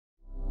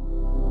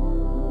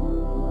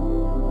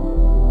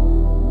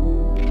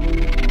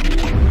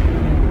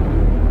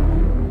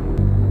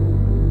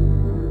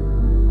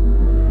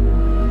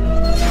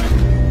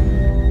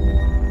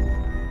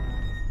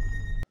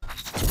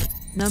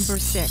Number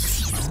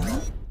 6.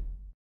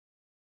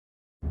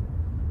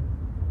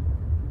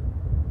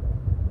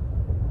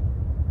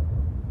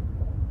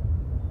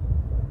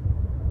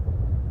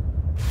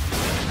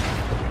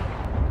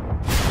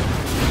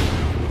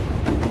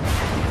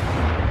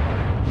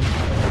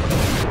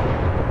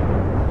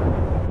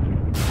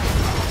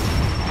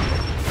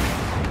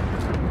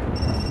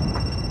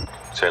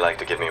 So you like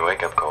to give me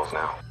wake-up calls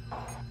now?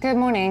 Good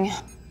morning.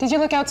 Did you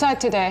look outside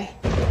today?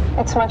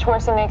 It's much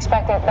worse than they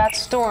expected. That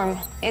storm,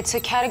 it's a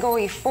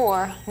category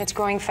 4, and it's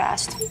growing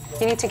fast.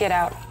 You need to get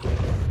out.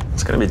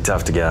 It's gonna be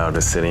tough to get out of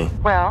the city.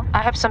 Well,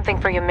 I have something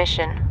for your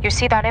mission. You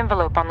see that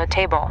envelope on the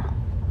table?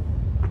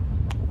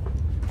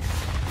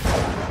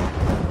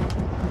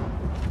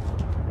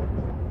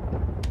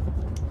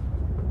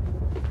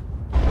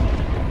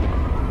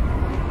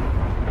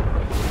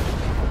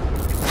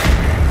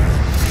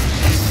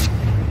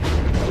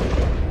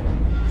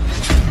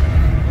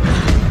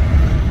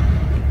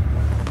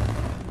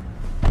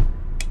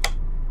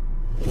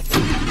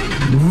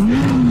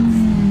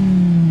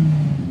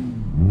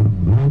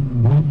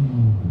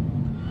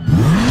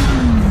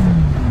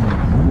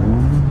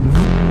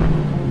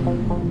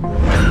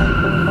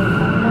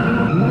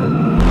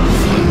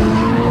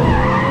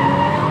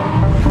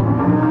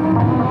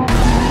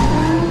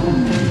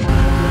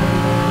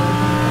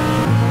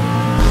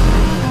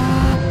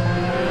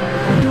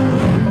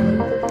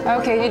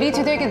 Okay, you need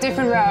to take a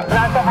different route,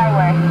 not the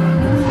highway.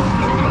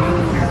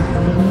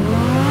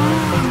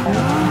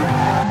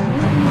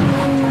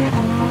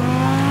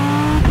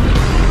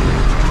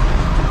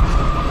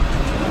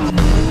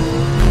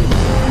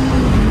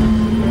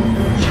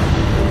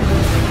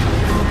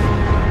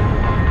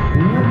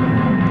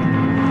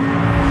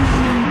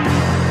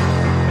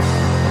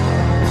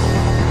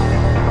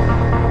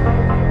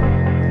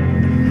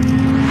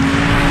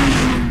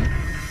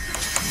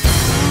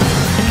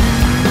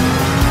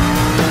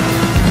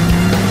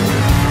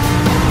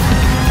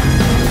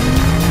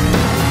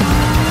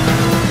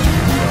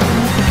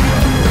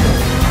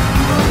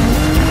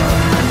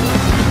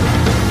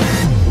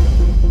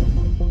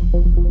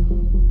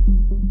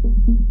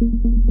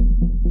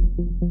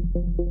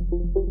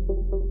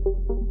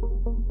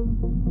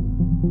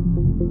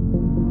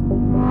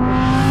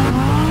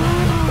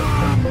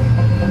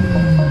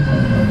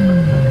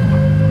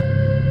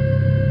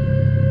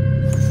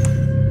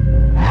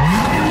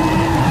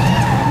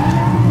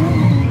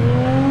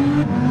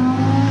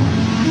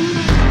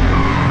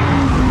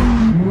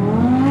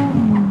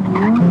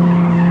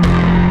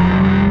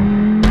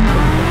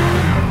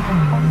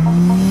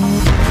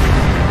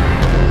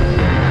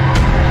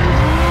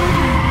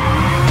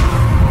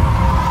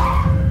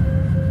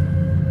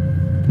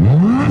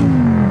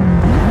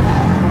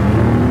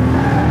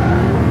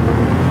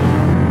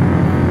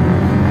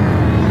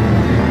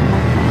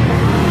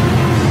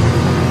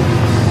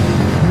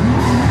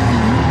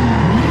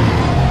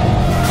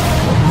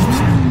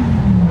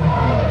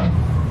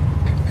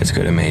 It's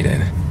good I made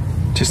it.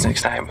 Just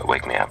next time,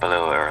 wake me up a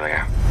little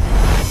earlier.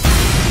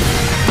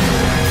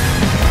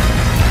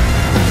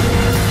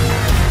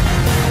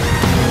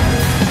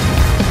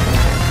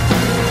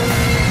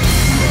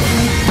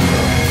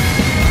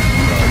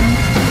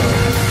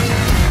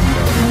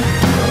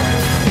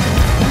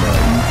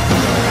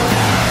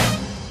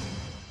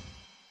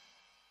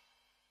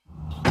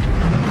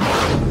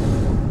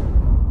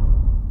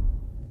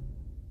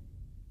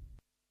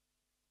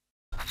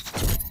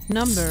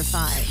 Number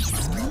 5.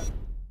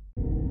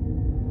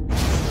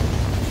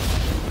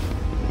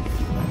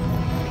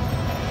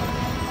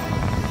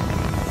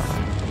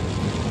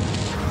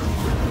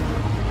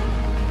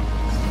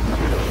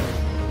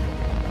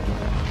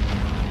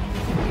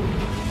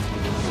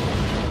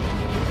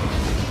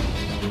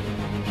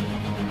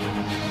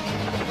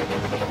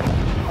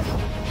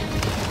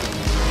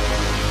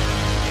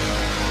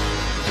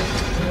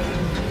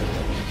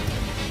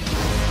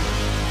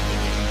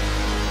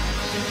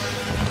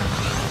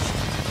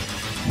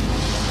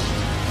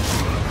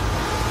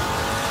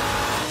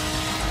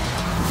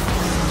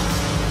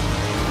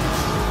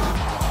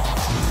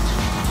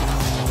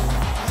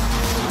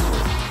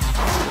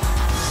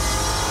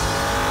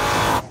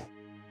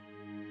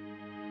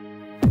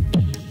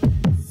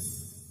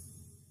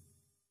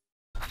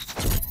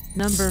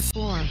 Number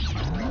 4.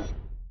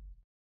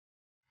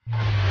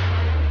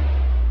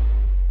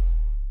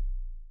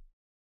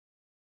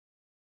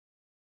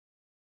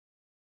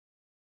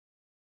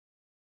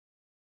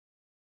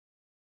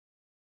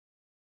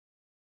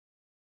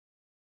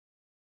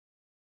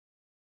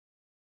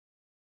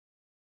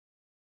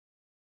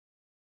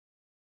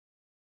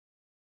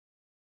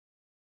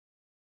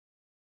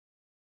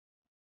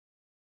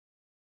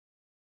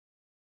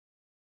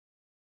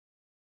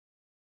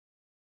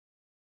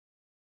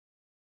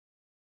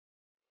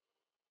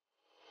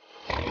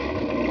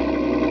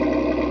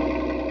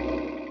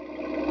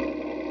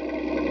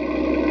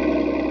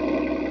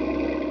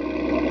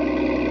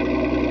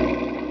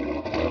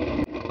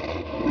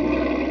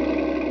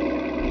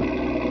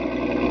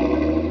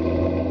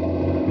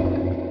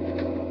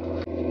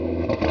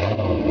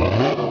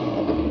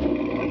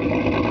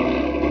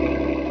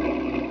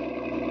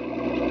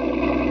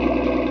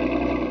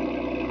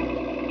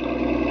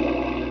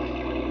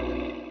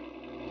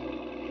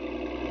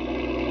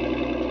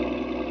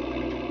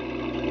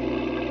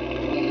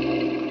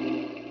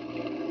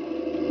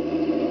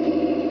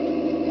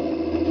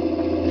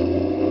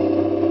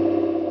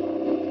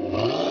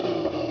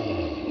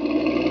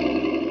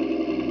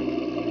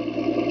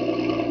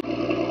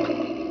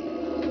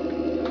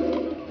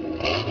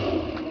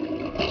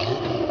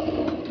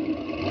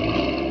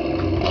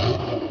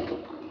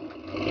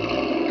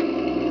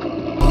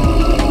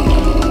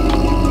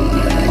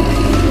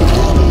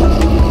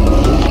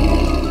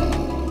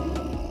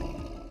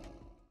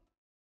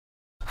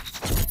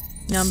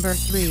 Number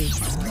 3.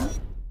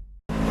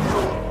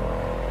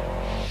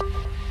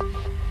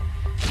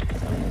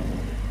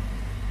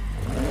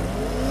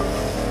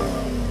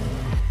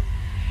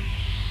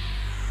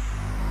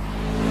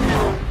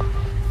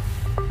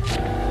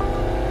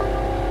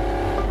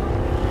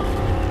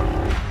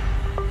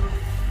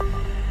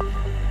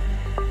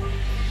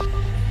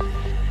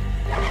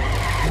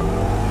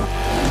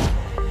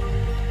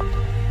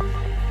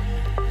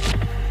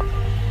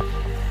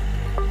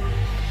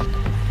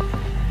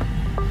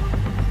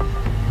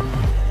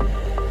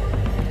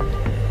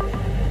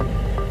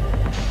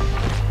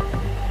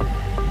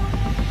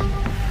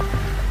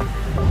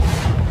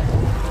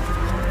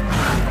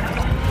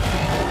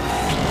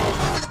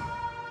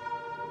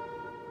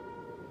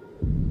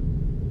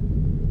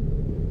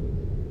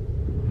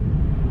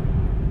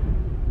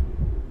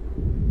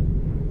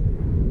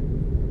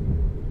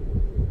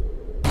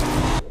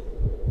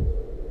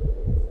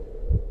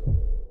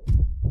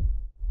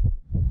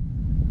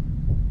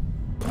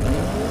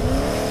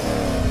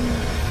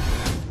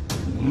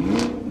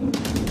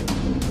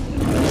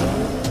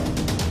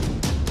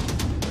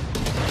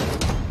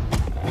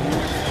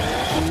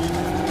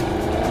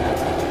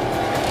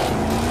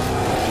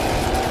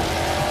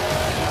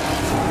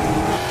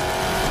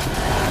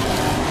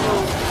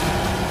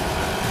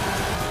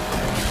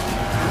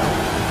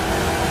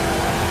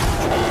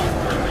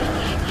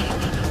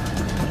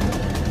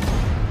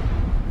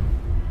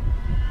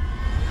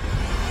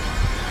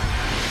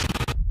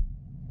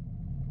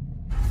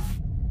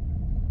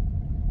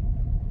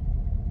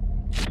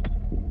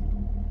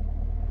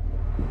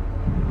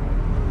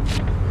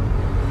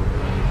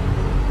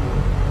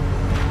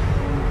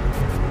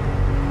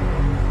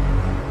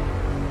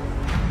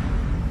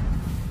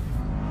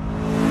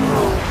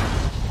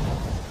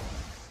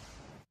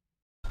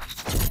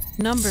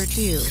 Number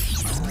 2.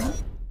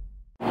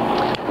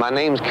 My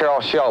name's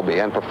Carroll Shelby,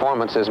 and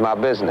performance is my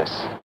business.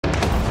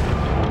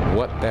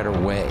 What better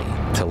way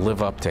to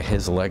live up to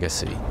his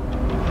legacy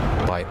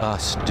by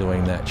us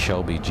doing that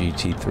Shelby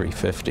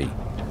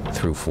GT350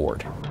 through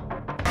Ford?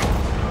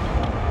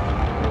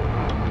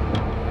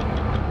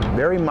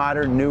 Very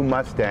modern, new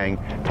Mustang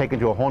taken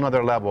to a whole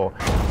nother level.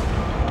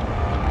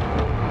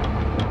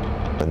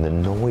 And the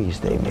noise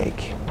they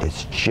make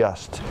is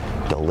just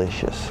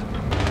delicious.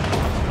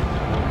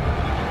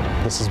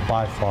 This is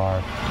by far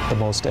the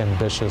most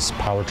ambitious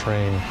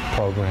powertrain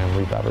program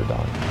we've ever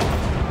done.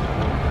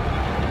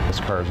 This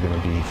car is going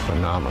to be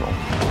phenomenal.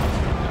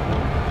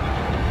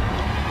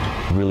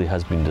 It really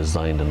has been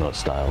designed and not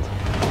styled.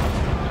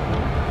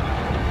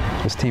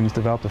 This team's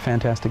developed a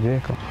fantastic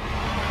vehicle.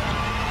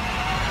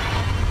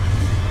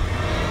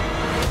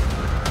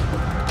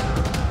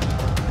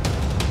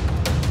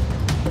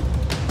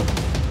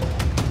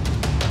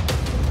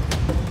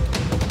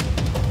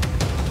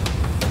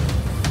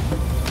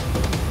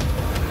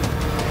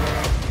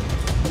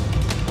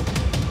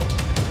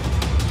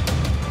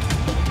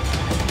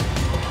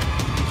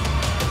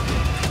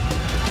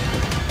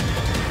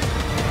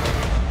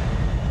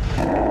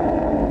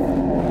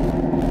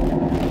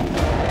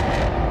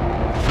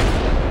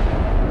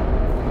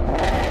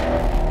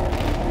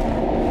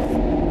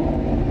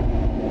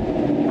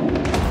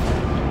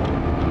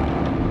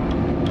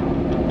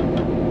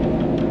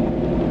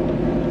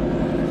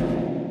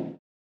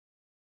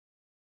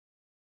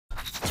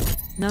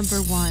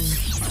 Number 1.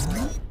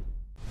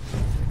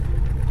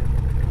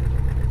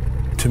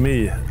 To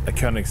me, a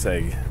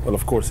Koenigsegg, well,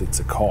 of course it's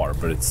a car,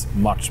 but it's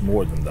much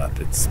more than that.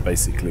 It's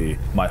basically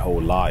my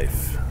whole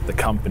life. The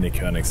company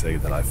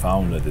Koenigsegg that I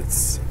founded,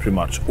 it's pretty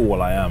much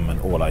all I am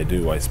and all I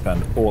do. I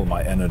spend all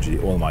my energy,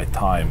 all my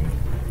time,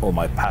 all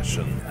my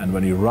passion. And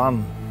when you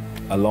run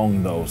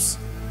along those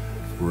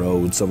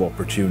roads of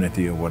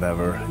opportunity or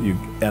whatever, you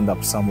end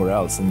up somewhere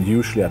else, and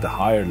usually at a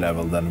higher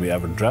level than we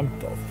ever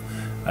dreamt of.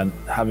 And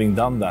having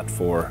done that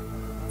for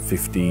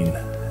 15,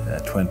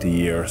 20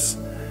 years,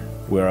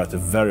 we're at a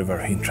very,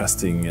 very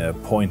interesting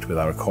point with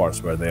our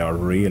cars where they are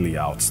really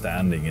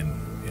outstanding in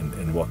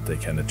what they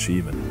can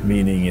achieve.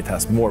 Meaning it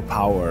has more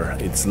power,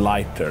 it's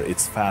lighter,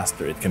 it's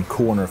faster, it can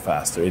corner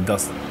faster, it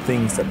does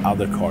things that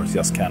other cars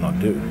just cannot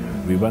do.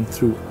 We went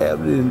through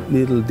every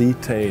little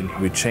detail.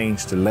 We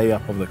changed the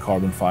layup of the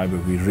carbon fiber,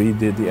 we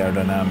redid the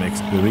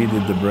aerodynamics, we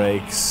redid the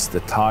brakes,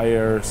 the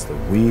tires, the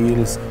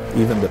wheels,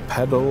 even the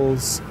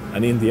pedals.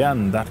 And in the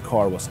end, that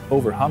car was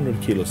over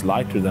 100 kilos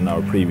lighter than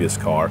our previous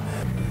car.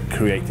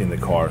 Creating the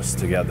cars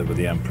together with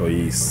the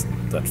employees,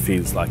 that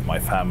feels like my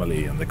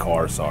family, and the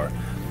cars are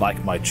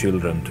like my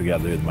children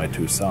together with my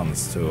 2 sons.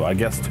 So I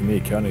guess to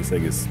me,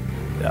 Koenigsegg is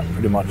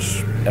pretty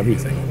much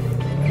everything.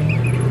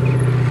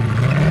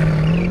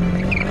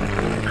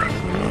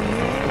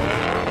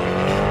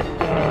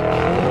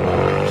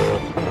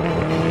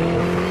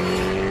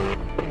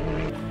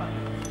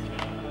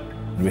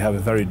 We have a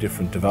very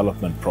different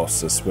development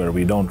process where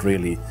we don't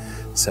really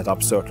set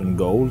up certain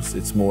goals.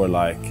 It's more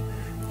like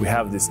we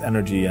have this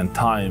energy and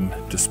time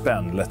to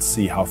spend. Let's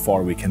see how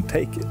far we can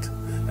take it.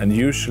 And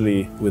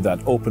usually with that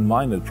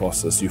open-minded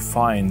process, you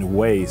find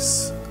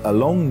ways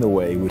along the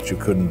way which you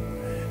couldn't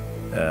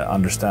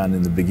understand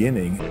in the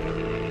beginning.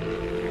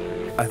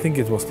 I think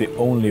it was the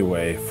only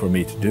way for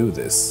me to do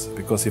this,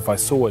 because if I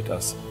saw it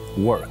as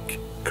work,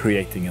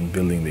 creating and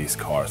building these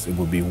cars, it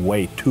would be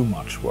way too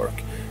much work.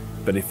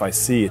 But if I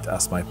see it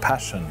as my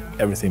passion,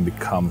 everything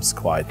becomes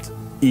quite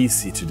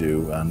easy to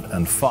do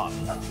and fun.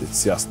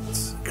 It's just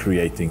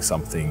creating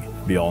something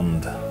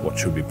beyond what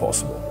should be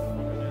possible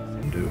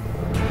to do.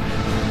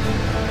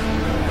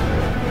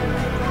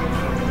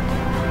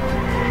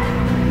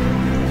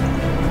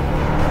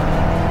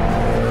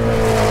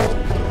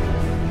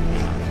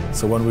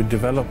 So when we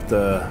developed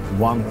the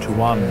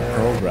one-to-one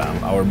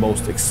program, our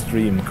most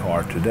extreme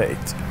car to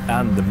date,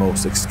 and the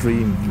most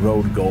extreme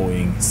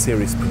road-going,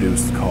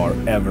 series-produced car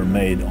ever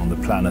made on the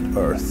planet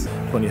Earth,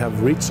 when you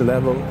have reached a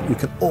level, you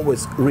can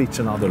always reach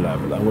another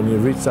level. And when you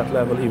reach that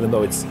level, even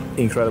though it's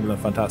incredible and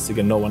fantastic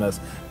and no one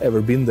has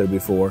ever been there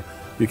before,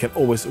 you can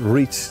always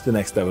reach the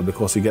next level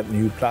because you get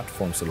new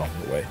platforms along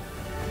the way.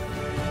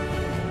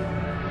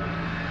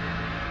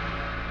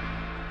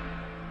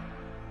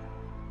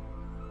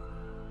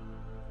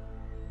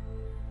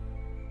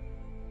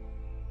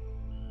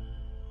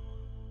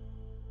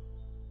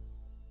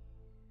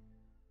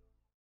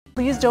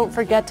 Please don't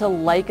forget to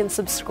like and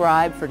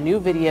subscribe for new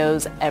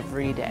videos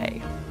every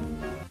day.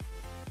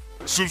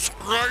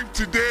 Subscribe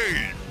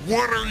today!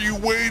 What are you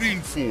waiting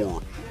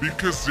for?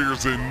 Because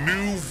there's a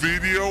new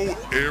video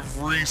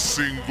every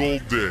single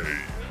day.